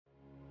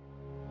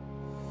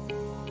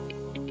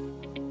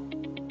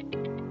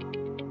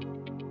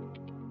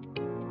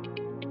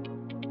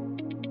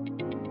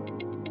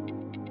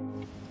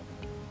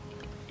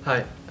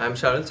Hi, I'm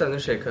Shardul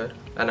Chandrasekhar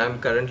and I'm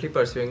currently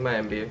pursuing my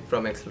MBA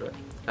from XLRI.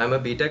 I'm a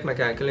BTech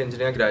Mechanical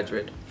Engineer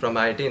graduate from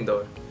IIT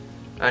Indore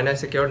and I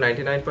secured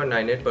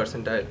 99.98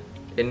 percentile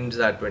in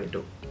XAT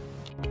 22.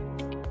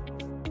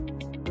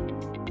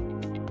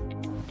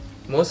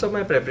 Most of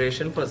my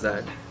preparation for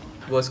XAT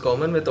was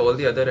common with all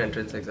the other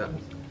entrance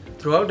exams.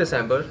 Throughout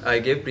December, I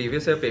gave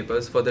previous year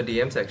papers for the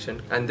DM section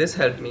and this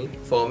helped me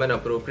form an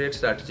appropriate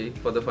strategy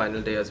for the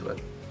final day as well.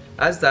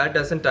 As that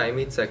doesn't time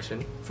each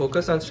section,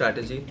 focus on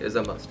strategy is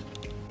a must.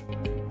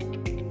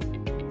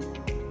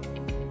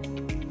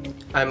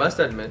 I must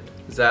admit,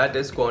 XAT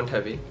is quant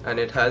heavy and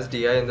it has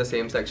DI in the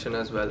same section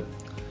as well.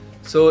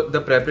 So the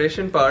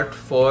preparation part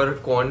for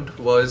quant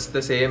was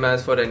the same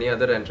as for any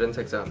other entrance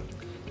exam.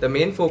 The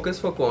main focus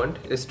for quant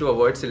is to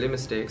avoid silly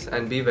mistakes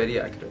and be very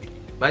accurate.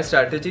 My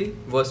strategy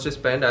was to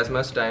spend as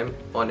much time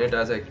on it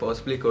as I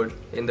possibly could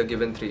in the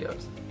given 3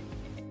 years.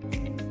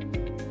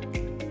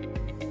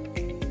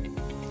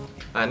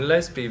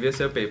 Analyze previous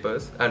year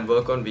papers and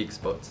work on weak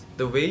spots.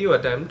 The way you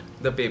attempt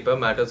the paper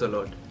matters a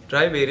lot.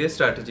 Try various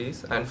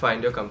strategies and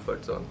find your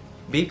comfort zone.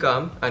 Be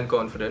calm and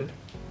confident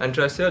and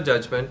trust your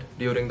judgment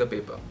during the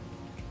paper.